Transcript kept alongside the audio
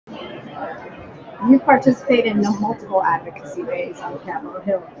You participate in multiple advocacy days on Capitol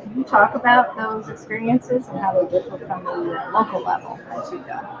Hill. Can you talk about those experiences and how they differ from the local level that you've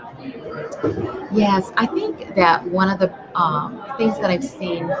done? Yes, I think that one of the things that I've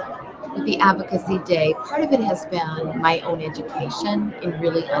seen with the Advocacy Day, part of it has been my own education in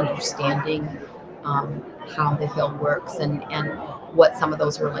really understanding how the Hill works and what some of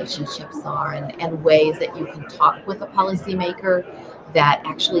those relationships are and ways that you can talk with a policymaker that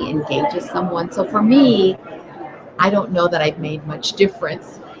actually engages someone. So for me, I don't know that I've made much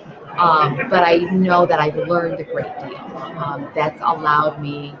difference, but I know that I've learned a great deal. That's allowed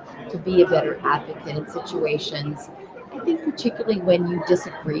me to be a better advocate in situations. I think particularly when you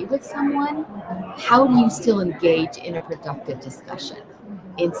disagree with someone, how do you still engage in a productive discussion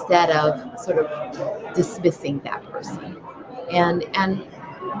instead of sort of dismissing that person? And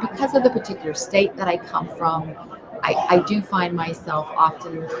because of the particular state that I come from, I do find myself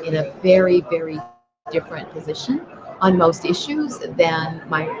often in a very, very different position on most issues than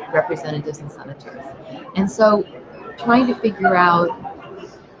my representatives and senators. And so trying to figure out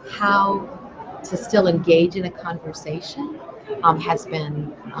how to still engage in a conversation has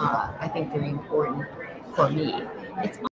been, I think, very important for me. It's